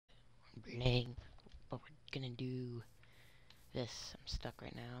playing, but we're gonna do this. I'm stuck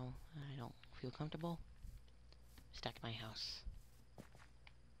right now. I don't feel comfortable. Stuck in my house.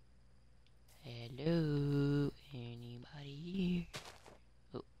 Hello, anybody here?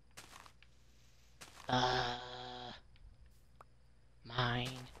 Oh.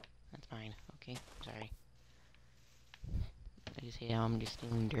 Mine. That's mine. Okay, sorry. I just hate how I'm just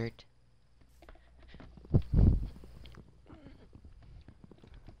stealing dirt.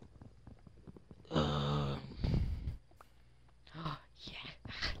 Yeah.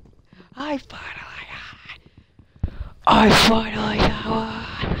 I finally got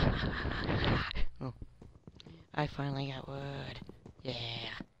wood. Oh, I finally got wood. Yeah.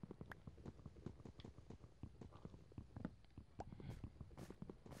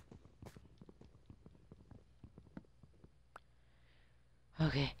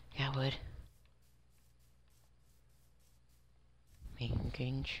 Okay, got wood.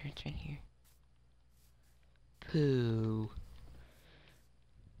 Making sure it's right here. Poo.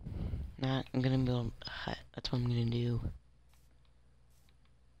 I'm gonna build a hut. That's what I'm gonna do.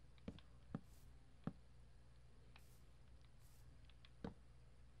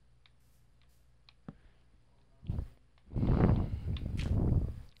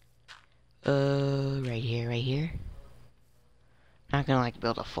 Right here, right here. Not gonna like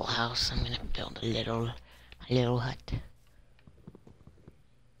build a full house. I'm gonna build a little hut.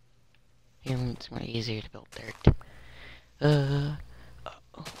 It's more easier to build dirt.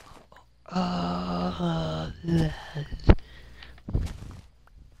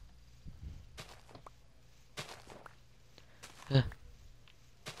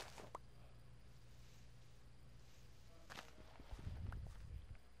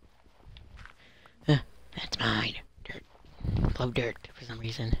 That's mine. Dirt. I love dirt for some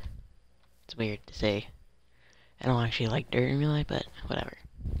reason. It's weird to say. I don't actually like dirt in real life, but whatever.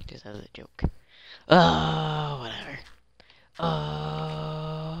 Just as a joke. Oh, whatever.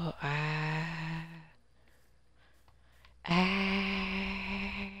 Oh,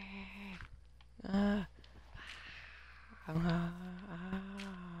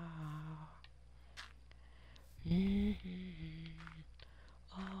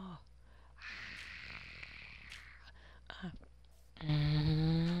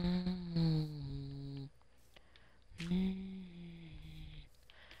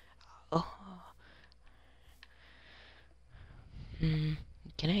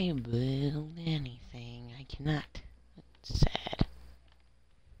 Can I build anything? I cannot. That's sad.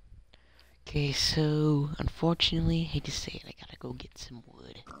 Okay, so, unfortunately, hate to say it, I gotta go get some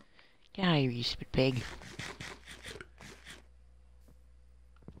wood. Get out of here, you stupid pig.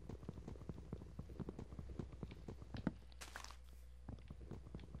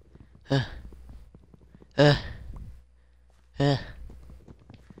 Uh.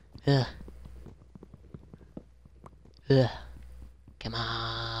 Come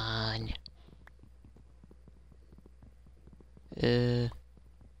on.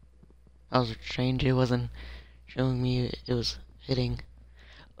 I was trained, it wasn't showing me it was hitting.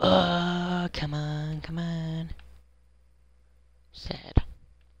 Come on, come on. Sad.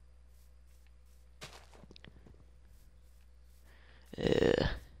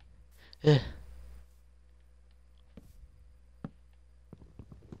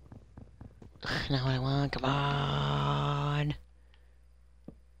 Not what I want, come on.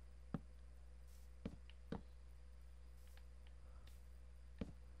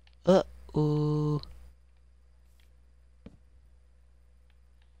 Uh-oh.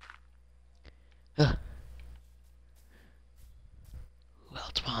 Who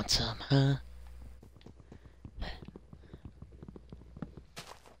else wants some, huh?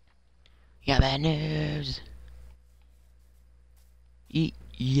 You got bad news. Yeet.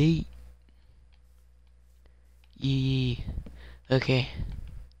 Yee. Okay.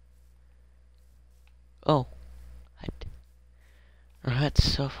 Oh. Our hut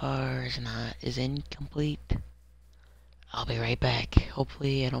so far is incomplete. I'll be right back.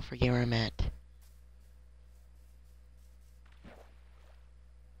 Hopefully I don't forget where I'm at.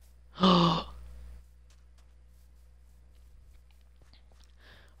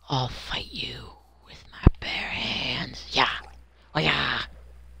 I'll fight you with my bare hands. Yeah. Oh yeah.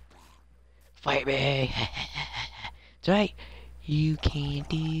 Fight me. That's right. You can't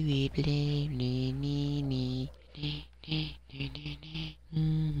do it. Blame me.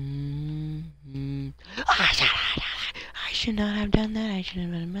 I should not have done that. I should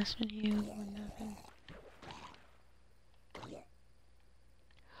have been messing with you.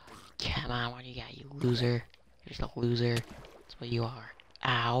 Come on, what do you got, you loser? You're just a loser. That's what you are.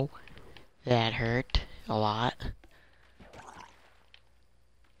 Ow. That hurt a lot.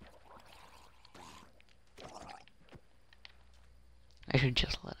 I should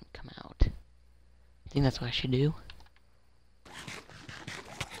just let him come out. I think that's what I should do.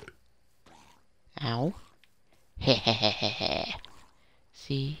 Ow. Hehehehe.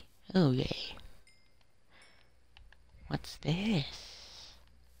 See? Oh, yay. What's this?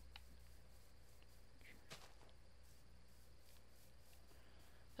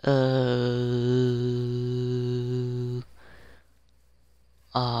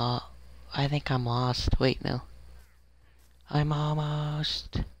 I think I'm lost. Wait, no. I'm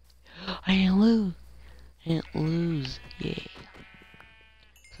almost. I didn't lose. I didn't lose. Yay.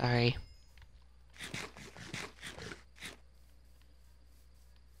 Sorry.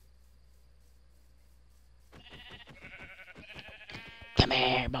 Come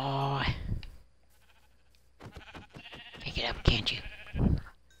here, boy. Pick it up, can't you?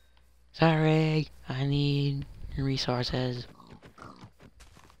 Sorry, I need resources.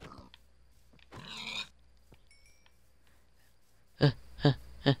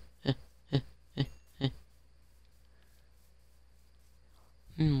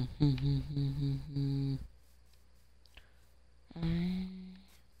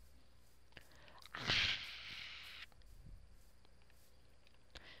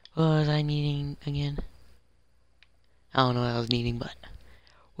 What was I needing again? I don't know what I was needing, but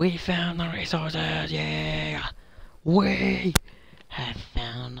we found the resources, yeah! We have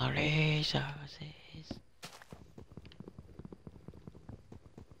found the resources.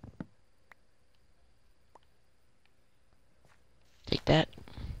 Take that.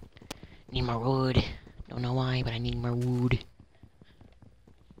 Need more wood. Don't know why, but I need more wood.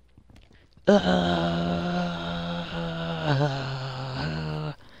 I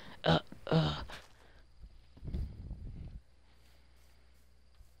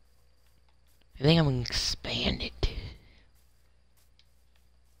think I'm gonna expand it.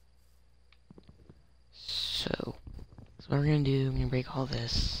 So what we're gonna do, I'm gonna break all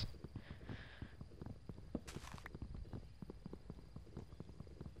this.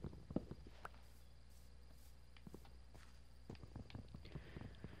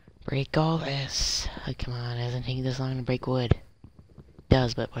 Break all this. Oh, come on, it doesn't take this long to break wood. It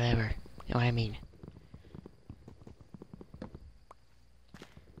does, but whatever. You know what I mean.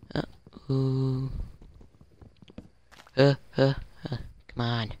 Ooh. Come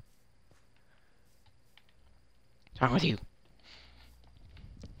on. What's wrong with you?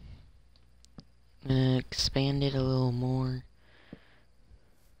 Expand it a little more.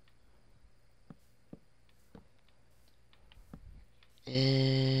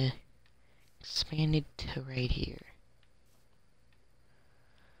 Expand it to right here.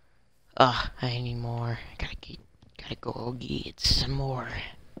 Ah, I need more. Gotta go get some more.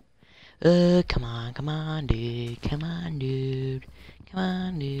 Come on, dude. Come on, dude. Come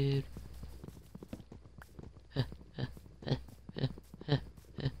on, dude.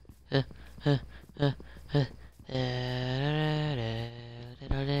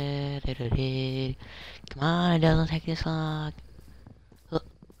 Come on, it doesn't take this long.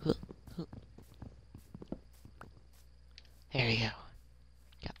 There we go.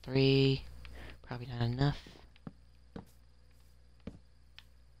 Got 3. Probably not enough.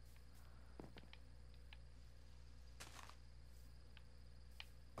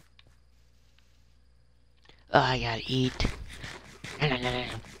 Oh, I gotta eat.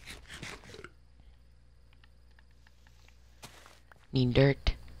 Need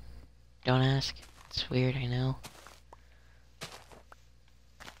dirt. Don't ask. It's weird, I know.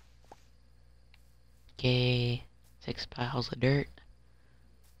 Okay. 6 piles of dirt.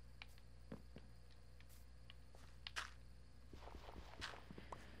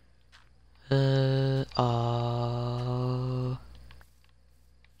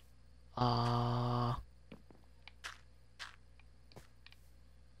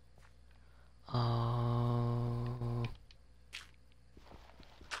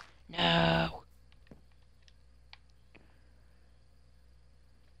 No.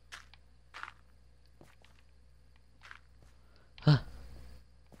 Huh.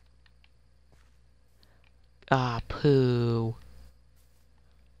 Ah, poo.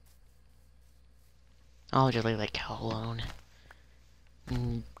 I'll just leave that cow alone.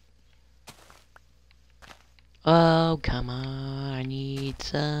 Oh, come on. I need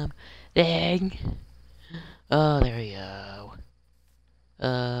some thing. Oh, there we go.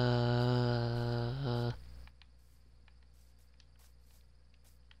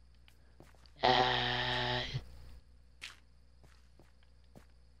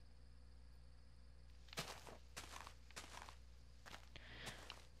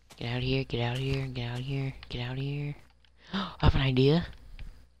 Get out of here, get out of here, get out of here, get out of here. I have an idea.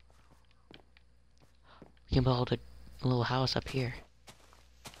 We can build a little house up here.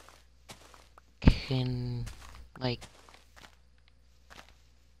 can, like,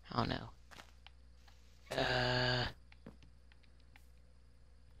 I don't know.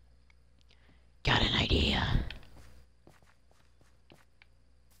 Got an idea.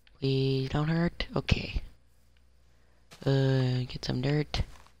 Please don't hurt. Okay. Get some dirt.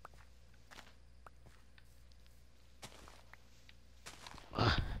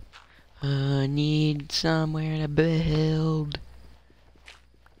 Need somewhere to build.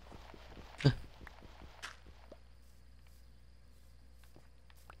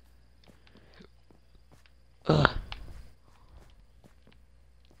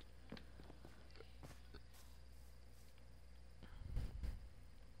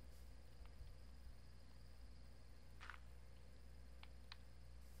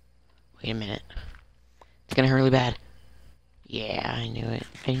 Wait a minute. It's gonna hurt really bad. Yeah, I knew it.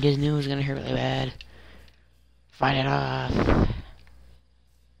 I just knew it was gonna hurt really bad. Fight it off.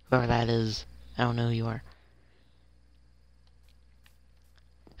 Whoever that is. I don't know who you are.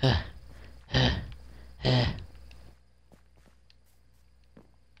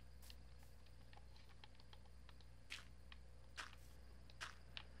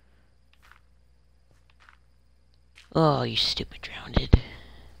 Oh, you stupid drowned.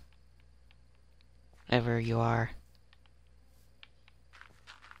 Whatever you are.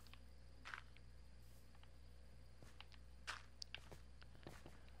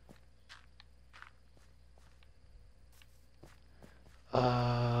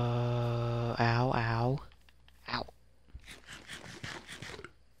 Ow, ow. Ow.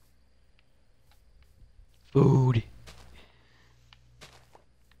 Food.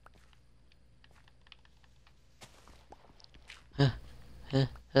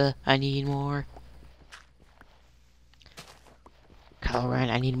 I need more. Coloran,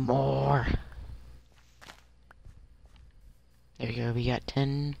 I need more. There we go, we got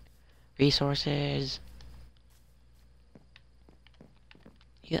 10 resources.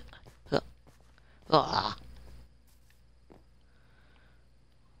 Yeah. Ah.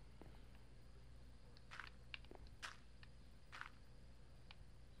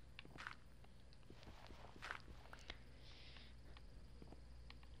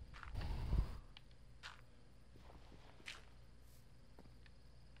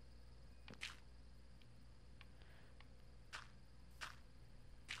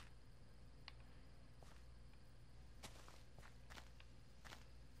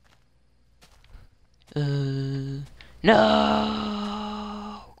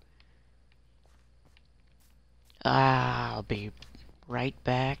 No! I'll be right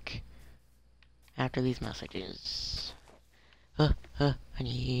back after these messages. I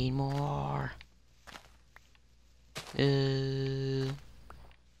need more.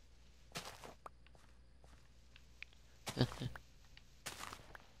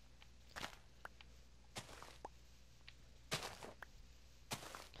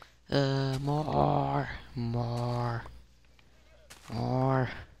 More. More. More.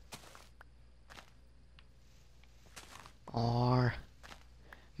 More.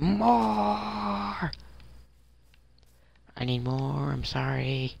 More! I need more, I'm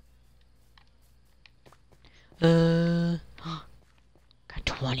sorry. Got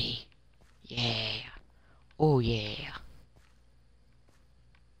 20. Yeah. Oh yeah.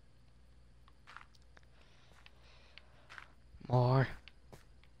 More.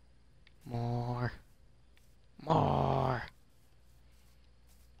 More. More.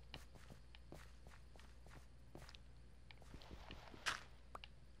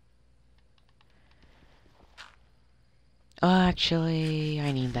 Actually,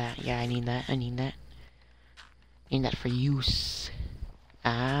 I need that. Yeah, I need that. I need that. Need that for use.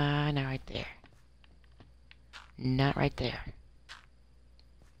 Not right there. Not right there.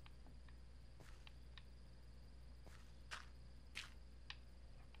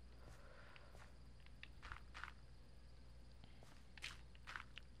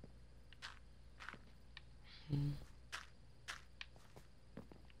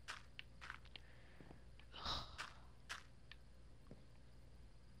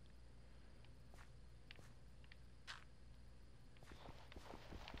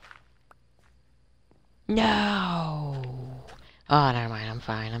 No! Oh, never mind. I'm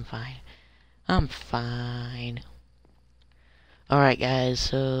fine. I'm fine. I'm fine. Alright, guys.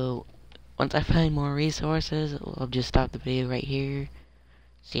 So, once I find more resources, I'll just stop the video right here.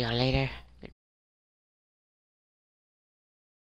 See y'all later.